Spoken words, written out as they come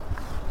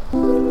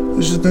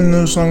This is the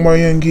new song by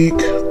Young Geek.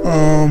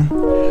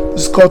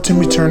 This is called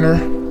Timmy Turner.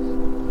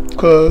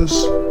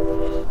 Cause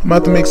I'm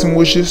about to make some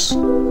wishes.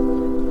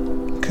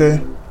 Okay.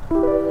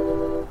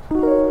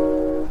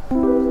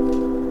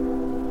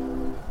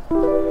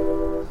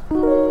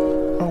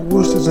 I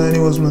wish this Annie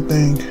was my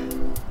thing.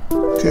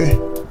 Okay.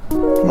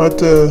 I'm about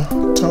to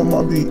tell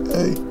my beat,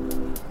 hey,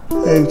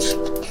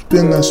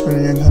 spin that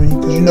spinner, young honey.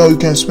 Cause you know you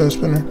can't spin a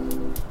spinner.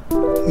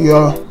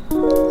 Yeah.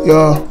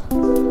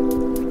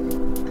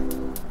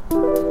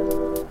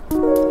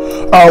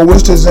 I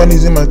wish there's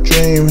Annie's in my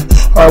dream.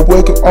 I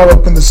wake up all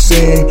up in the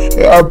scene.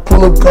 Yeah, I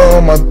pull a gun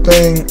on my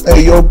thing.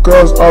 Hey, yo,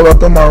 girls all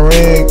up in my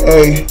ring.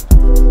 Hey,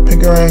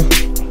 pick a ring.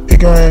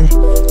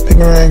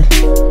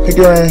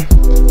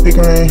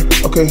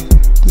 Okay,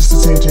 this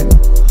is the team.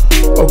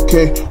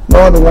 Okay,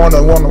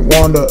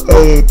 Wanda.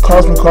 Hey,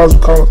 Cosmo.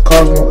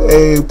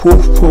 Hey,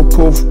 poof.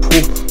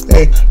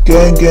 Hey,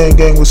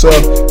 gang, what's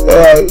up?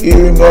 Hey,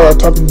 even though I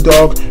talk to the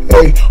dog.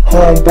 Hey,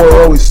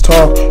 homeboy always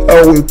talk.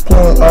 Hey, we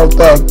pulling out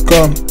that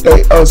gun.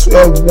 Hey, us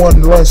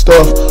everyone learn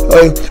stuff.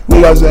 Hey,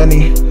 we got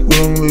Zanny. We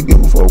don't really give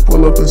a fuck.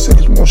 Pull up in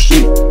seconds more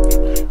shit.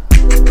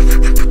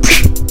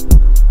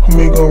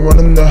 Homie gonna run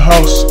in the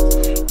house.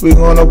 We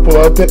gonna pull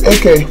out the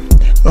AK.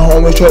 The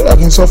homie try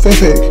acting so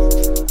fake.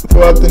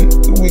 Pull out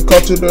we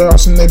call to the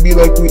house and they be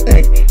like we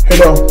ain't. Hey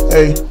though,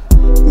 hey,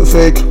 you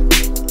fake.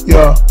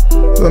 Yeah,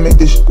 you gonna make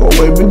this shit go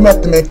away. We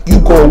have to make you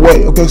go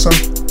away, okay, son?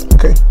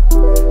 Okay.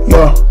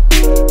 Yeah,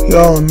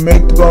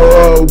 make the go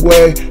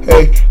away.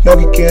 Hey, y'all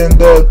can get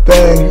the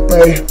thing.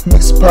 Hey,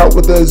 mix it pot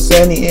with the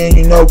Zanny and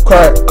you know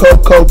crack,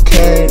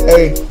 cocaine.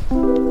 Hey.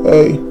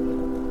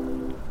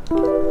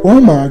 Oh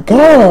my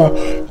god,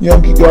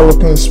 young geek got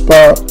up in the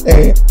spot.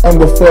 Hey, I'm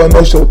gonna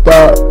finish your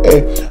thought.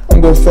 Hey, I'm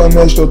gonna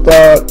finish your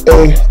thought.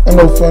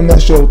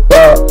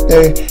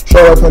 Hey,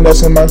 try to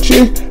finesse in my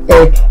chick.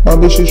 Hey, my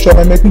bitch is trying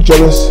to make me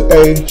jealous.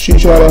 Hey, she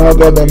try to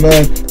hug other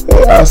man.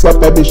 Hey, I slap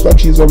that bitch like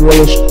she's a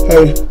relish.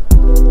 Hey,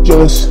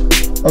 jealous.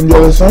 I'm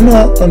jealous. I'm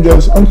not. I'm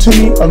jealous. I'm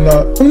Timmy. I'm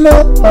not.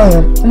 I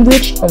am. I'm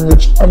rich. I'm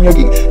Young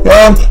Geek.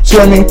 Young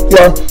Timmy.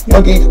 Yeah,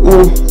 Young Geek.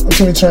 Ooh, I'm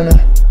Timmy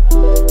Turner.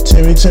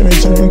 Timmy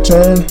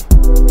Turner.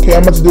 Okay,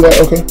 I'm about to do that,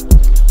 okay.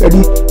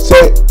 Ready,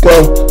 set,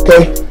 go,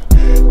 okay.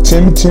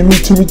 Timmy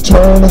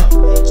Turner.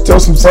 Still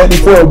some Sandy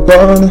for a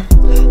burner.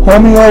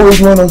 Homie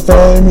always wanna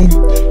find me.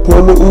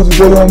 Pull the Uzi,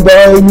 they gon'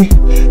 buy me.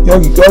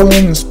 Young Geek go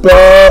in the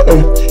spot.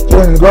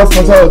 You're in the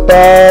girlfriend's all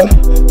thought.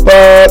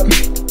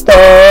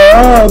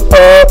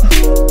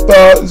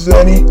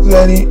 Zanny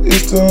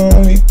is the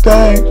only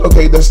thing.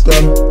 Okay, that's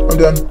done. I'm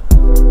done.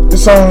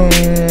 This song